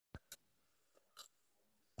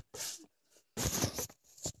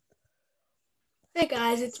Hi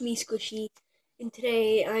guys, it's me, Squishy, and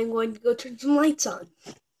today I'm going to go turn some lights on.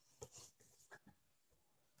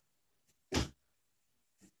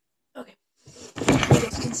 Okay, you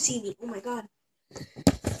guys can see me. Oh my god. I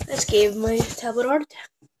just gave my tablet a heart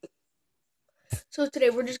attack. So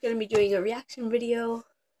today we're just going to be doing a reaction video.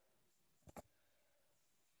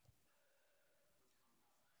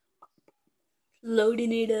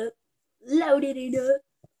 Loading it up.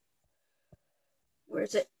 Where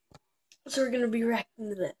is it? So we're going to be reacting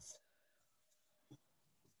to this.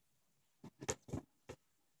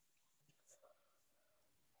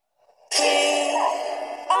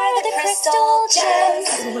 Are the crystal gems.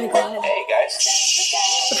 Oh my god. Hey guys.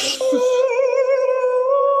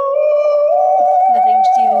 Nothing,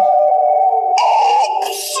 Steven.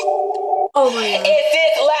 Oh my god. Is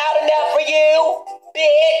this loud enough for you,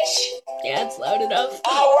 bitch? Yeah, it's loud enough.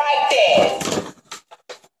 Alright then.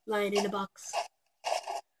 Lion in a box.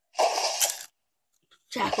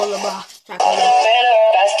 Jackal in a box. Jackal in a box.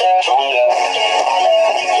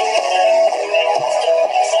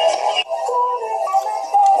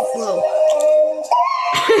 Whoa.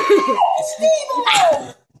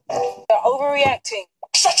 They're overreacting.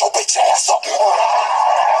 Shut your bitch ass up.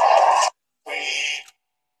 Weed.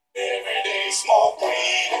 Every day smoke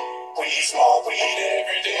weed. We smoke weed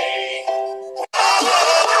every day.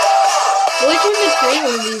 Which one is great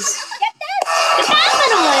one of these? The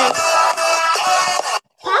capital is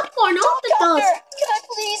popcorn off the dust. Can I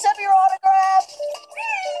please have your autograph?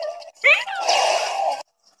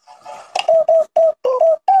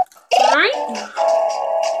 Alright.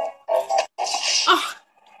 Oh.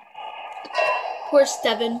 Poor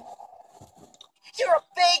Steven. You're a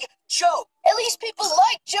big joke. At least people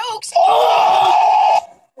like jokes.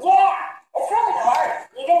 Yeah, it's really hard,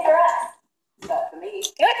 even for us. But for me.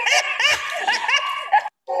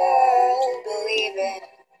 Believe in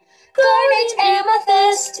Garnet,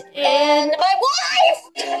 amethyst, and my wife.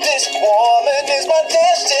 This woman is my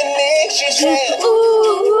destiny. She said,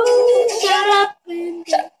 ooh, shut up and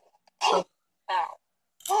Ow.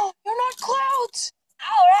 You're not clouds.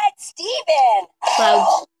 All right, Steven.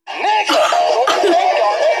 clouds. nigga.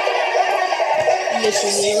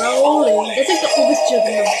 Listen, we're rolling. That's like the oldest joke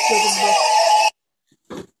in the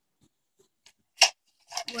book.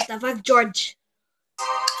 What the fuck, George?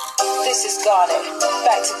 This is Garnet.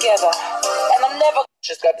 Back together. And I'm never.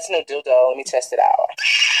 Just got this new dildo. Let me test it out.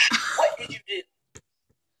 What did you do?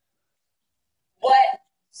 What?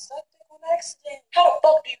 Suck dick on accident. How the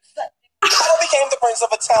fuck do you suck dick? I became the prince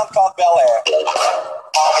of a town called Bel Air.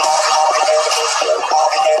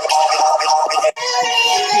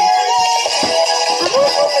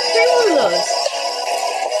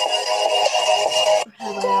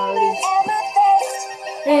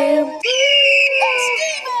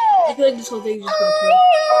 I feel like this whole thing is just gonna play.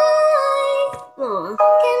 Aww.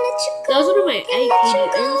 That was one of my. I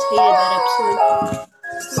almost hated that episode.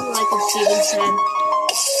 I didn't like what Steven said.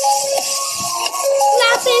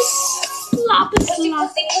 Lapis!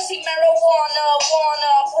 Pussy, marijuana,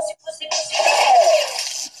 pussy.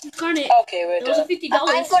 Garnet. Okay, we're That was a $50.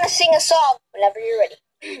 I'm gonna sing a song whenever you're ready.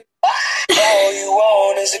 All you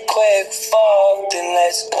want is a quick fuck, then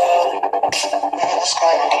let's go.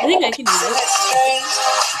 I think I can do this. Let's change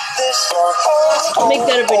this I'll make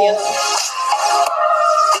that a video.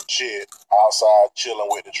 Shit, outside chilling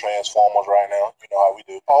with the Transformers right now. You know how we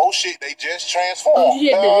do. Oh shit, they just transformed. Oh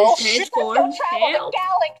shit, Oh, this shit. transforms. Help.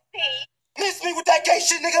 galaxy. Miss me with that gay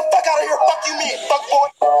shit, nigga. Fuck out of here. Fuck you, man. Fuck boy.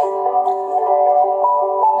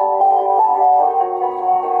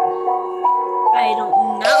 I don't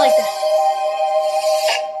not like that.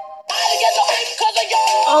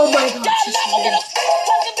 Oh my god, she's so good.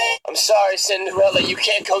 I'm sorry, Cinderella. You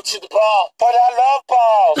can't go to the ball. But I love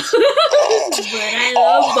balls. But I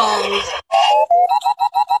love balls.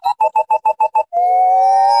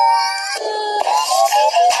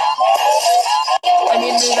 I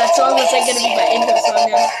mean, that song was like gonna be my intro song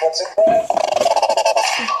now.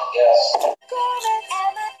 Yes.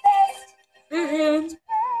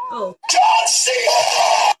 Oh. John Cena.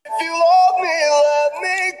 If you love me, let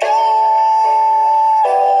me go.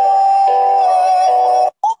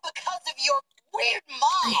 All because of your weird I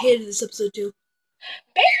mom. hated this episode too.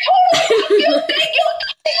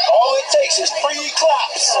 All it takes is 3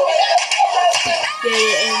 claps.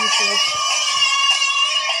 Yeah, and so.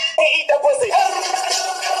 Eat that pussy. I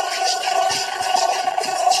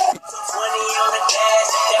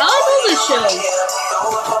like all the shows.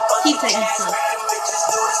 Teen Titans stuff.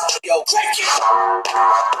 Yo, crack it.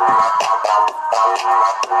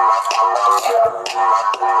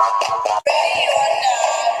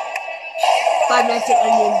 Five Nights at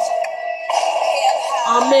Onions.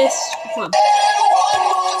 Miss. Come on.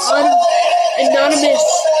 Anonymous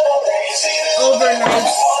overnight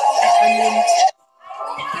onions.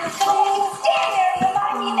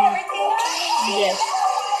 Yes.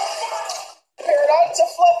 It's a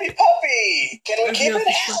fluffy puppy. Can we keep it?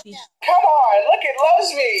 Come on, look, it loves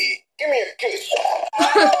me. Give me a kiss.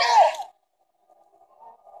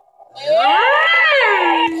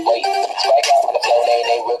 Wait, strike out on the floor,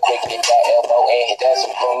 they real quick, get that elbow and hit that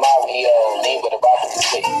Super Mario. Lean with a rock and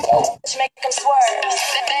stick, go. Make them swerve,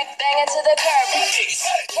 bang into the curb.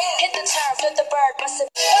 Hit the turn, flip the bird, bust it.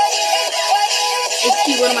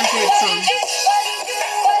 It's one of my favorite songs.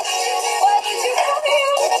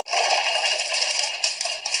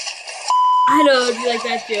 I know, you like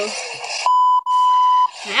that too.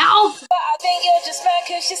 Help! But I think you're just mad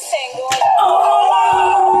cause you're single.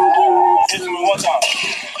 Hit me one time.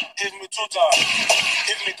 Hit me two times.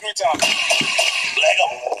 Hit me three times. Leg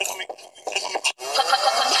up. Hit me.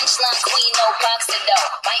 Punchline queen, no boxing though.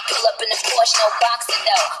 Might pull up in the Porsche, no boxing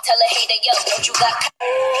though. Tell a hater, yo, don't you got.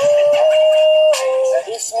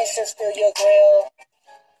 This me sister, your grill.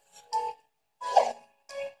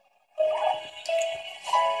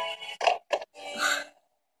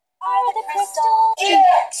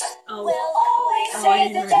 Oh, I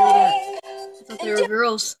did not know that. I thought they were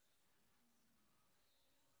girls.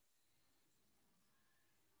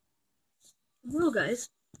 Hello, guys.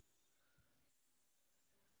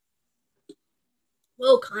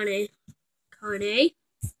 Whoa, Kane. Kane?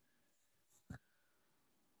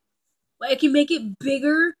 Wait, I can make it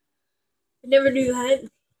bigger? I never knew that.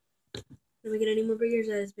 Can I make it any more bigger? Is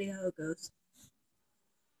that as big how it goes?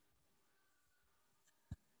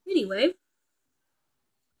 Anyway.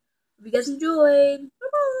 Hope you guys enjoyed.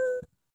 Bye-bye.